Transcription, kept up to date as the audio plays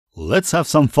Let's have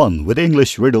some fun with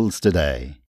English riddles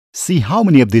today. See how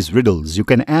many of these riddles you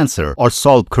can answer or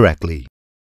solve correctly.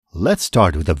 Let's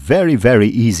start with a very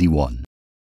easy one.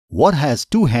 What has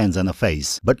two hands and a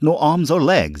face but no arms or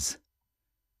legs?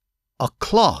 A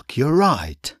clock, you're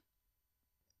right.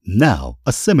 Now,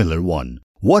 a similar one.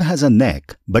 What has a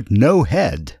neck but no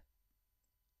head?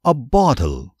 A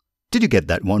bottle. Did you get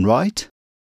that one right?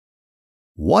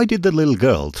 Why did the little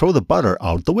girl throw the butter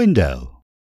out the window?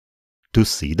 To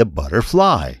see the butter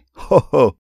fly. Ho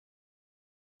ho!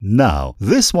 Now,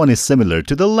 this one is similar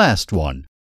to the last one.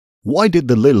 Why did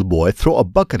the little boy throw a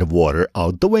bucket of water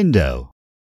out the window?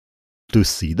 To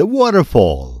see the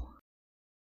waterfall.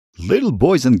 Little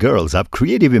boys and girls have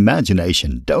creative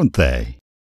imagination, don't they?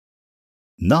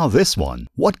 Now this one.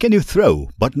 What can you throw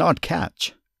but not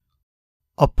catch?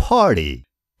 A party.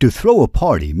 To throw a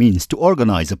party means to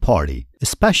organize a party,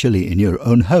 especially in your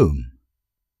own home.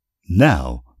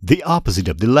 Now, the opposite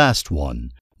of the last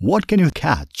one. What can you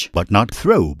catch but not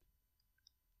throw?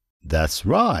 That's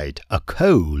right, a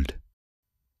cold.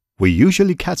 We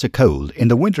usually catch a cold in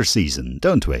the winter season,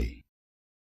 don't we?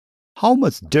 How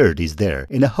much dirt is there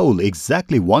in a hole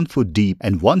exactly 1 foot deep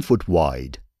and 1 foot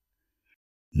wide?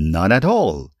 None at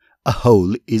all. A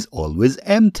hole is always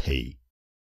empty.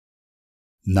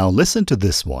 Now listen to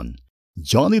this one.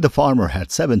 Johnny the farmer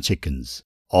had 7 chickens.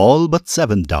 All but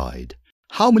 7 died.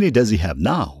 How many does he have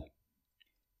now?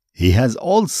 He has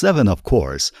all 7, of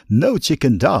course. No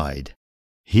chicken died.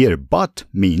 Here but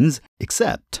means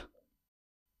except.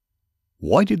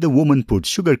 Why did the woman put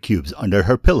sugar cubes under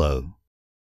her pillow?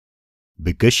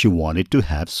 Because she wanted to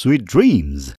have sweet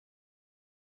dreams.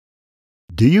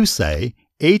 Do you say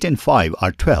 8 and 5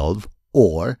 are 12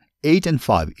 or 8 and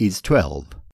 5 is 12?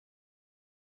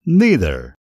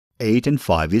 Neither. 8 and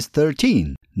 5 is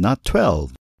 13, not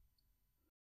 12.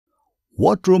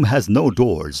 What room has no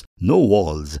doors, no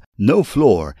walls, no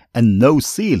floor, and no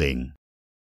ceiling?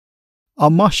 A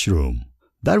mushroom.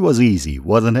 That was easy,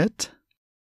 wasn't it?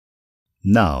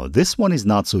 Now, this one is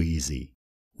not so easy.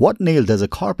 What nail does a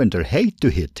carpenter hate to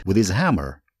hit with his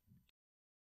hammer?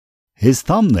 His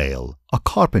thumbnail. A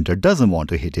carpenter doesn't want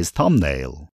to hit his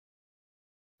thumbnail.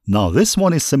 Now, this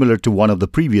one is similar to one of the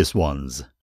previous ones.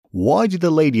 Why did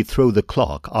the lady throw the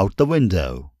clock out the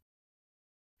window?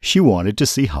 She wanted to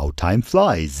see how time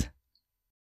flies.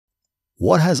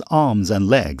 What has arms and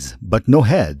legs but no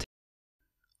head?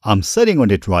 I'm sitting on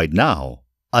it right now.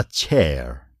 A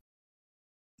chair.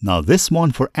 Now this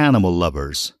one for animal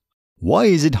lovers. Why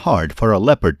is it hard for a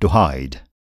leopard to hide?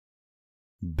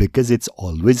 Because it's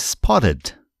always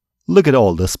spotted. Look at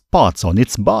all the spots on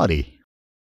its body.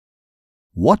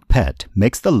 What pet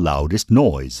makes the loudest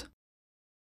noise?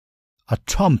 A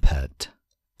trumpet.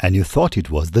 And you thought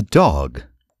it was the dog.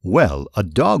 Well, a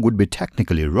dog would be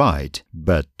technically right,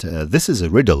 but this is a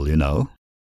riddle, you know.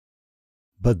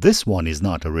 But this one is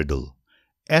not a riddle.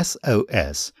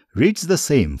 SOS reads the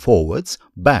same forwards,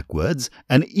 backwards,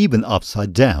 and even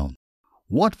upside down.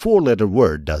 What 4-letter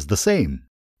word does the same?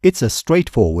 It's a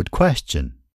straightforward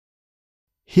question.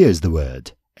 Here's the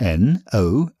word.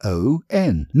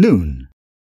 N-O-O-N. Noon.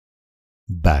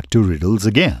 Back to riddles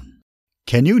again.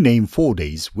 Can you name 4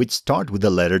 days which start with the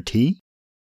letter T?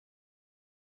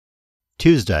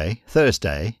 Tuesday,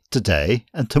 Thursday, today,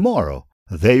 and tomorrow.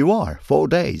 There you are, 4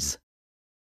 days.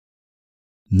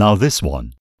 Now this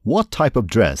one. What type of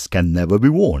dress can never be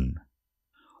worn?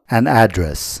 An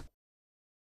address.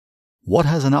 What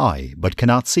has an eye but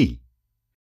cannot see?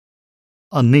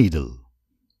 A needle.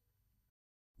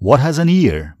 What has an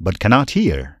ear but cannot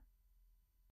hear?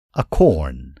 A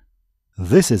corn.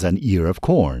 This is an ear of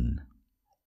corn.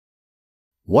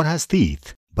 What has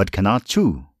teeth but cannot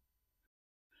chew?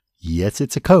 Yes,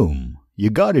 it's a comb.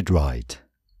 You got it right.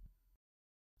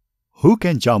 Who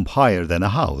can jump higher than a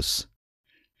house?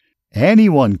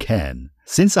 Anyone can.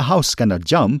 Since a house cannot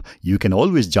jump, you can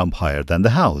always jump higher than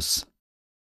the house.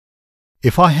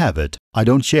 If I have it, I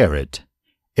don't share it.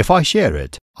 If I share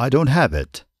it, I don't have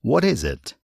it. What is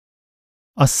it?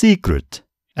 A secret.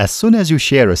 As soon as you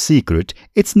share a secret,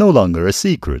 it's no longer a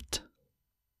secret.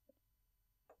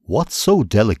 What's so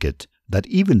delicate that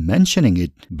even mentioning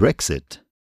it breaks it?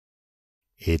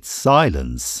 It's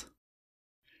silence.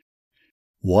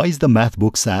 Why is the math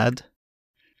book sad?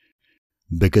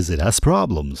 Because it has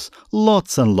problems.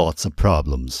 Lots and lots of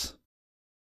problems.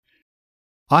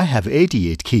 I have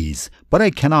 88 keys, but I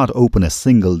cannot open a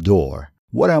single door.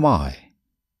 What am I?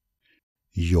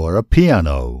 You're a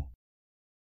piano.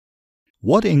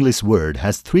 What English word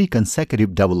has 3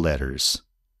 consecutive double letters?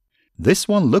 This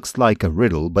one looks like a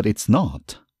riddle, but it's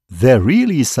not. There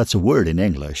really is such a word in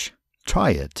English. Try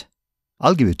it.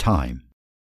 I'll give you time.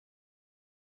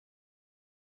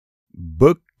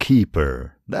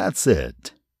 Bookkeeper. That's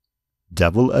it.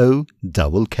 Double O,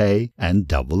 double K, and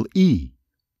double E.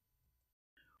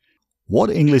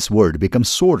 What English word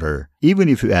becomes shorter even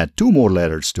if you add 2 more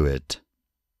letters to it?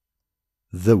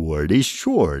 The word is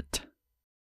short.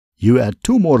 You add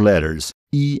 2 more letters,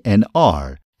 E and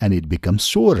R, and it becomes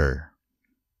shorter.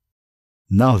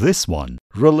 Now this one,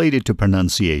 related to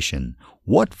pronunciation.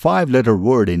 What 5-letter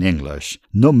word in English,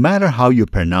 no matter how you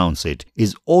pronounce it,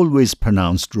 is always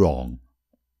pronounced wrong?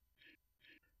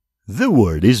 The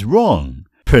word is wrong.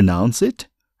 Pronounce it?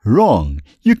 Wrong.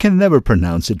 You can never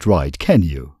pronounce it right, can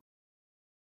you?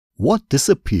 What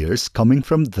disappears coming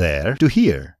from there to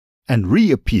here and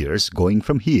reappears going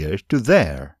from here to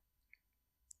there?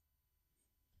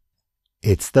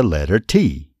 It's the letter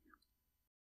T.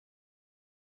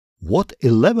 What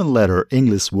 11-letter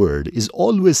English word is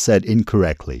always said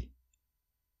incorrectly?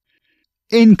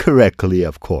 Incorrectly,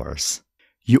 of course.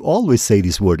 You always say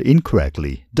this word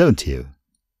incorrectly, don't you?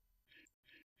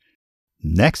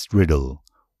 Next riddle.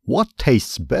 What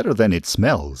tastes better than it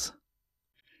smells?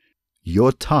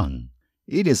 Your tongue.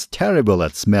 It is terrible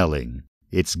at smelling.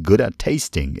 It's good at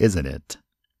tasting, isn't it?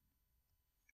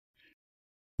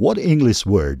 What English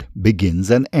word begins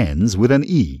and ends with an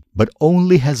E but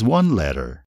only has 1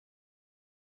 letter?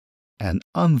 An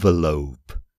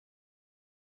envelope.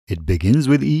 It begins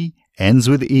with E, ends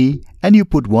with E, and you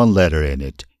put 1 letter in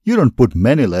it. You don't put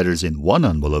many letters in one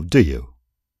envelope, do you?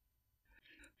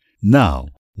 Now,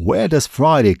 where does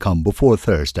Friday come before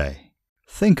Thursday?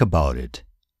 Think about it.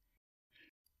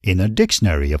 In a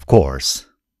dictionary, of course.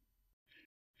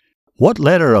 What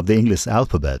letter of the English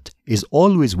alphabet is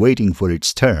always waiting for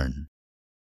its turn?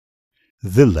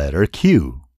 The letter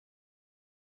Q.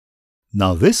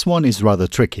 Now this one is rather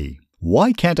tricky.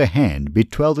 Why can't a hand be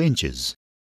 12 inches?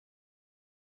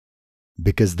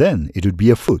 Because then it would be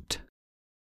a foot.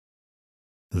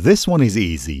 This one is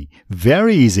easy,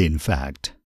 very easy in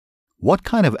fact. What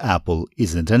kind of apple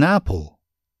isn't an apple?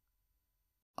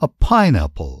 A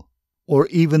pineapple, or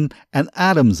even an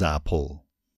Adam's apple.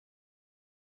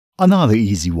 Another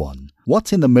easy one.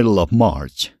 What's in the middle of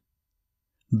March?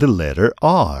 The letter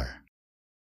R.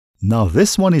 Now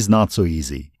this one is not so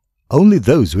easy. Only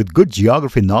those with good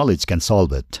geography knowledge can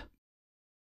solve it.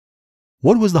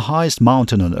 What was the highest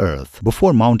mountain on Earth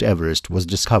before Mount Everest was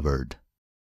discovered?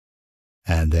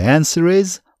 And the answer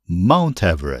is Mount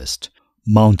Everest.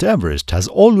 Mount Everest has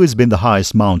always been the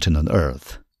highest mountain on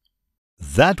Earth.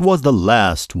 That was the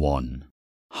last one.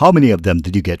 How many of them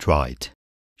did you get right?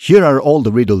 Here are all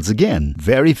the riddles again,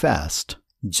 very fast,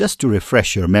 just to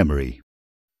refresh your memory.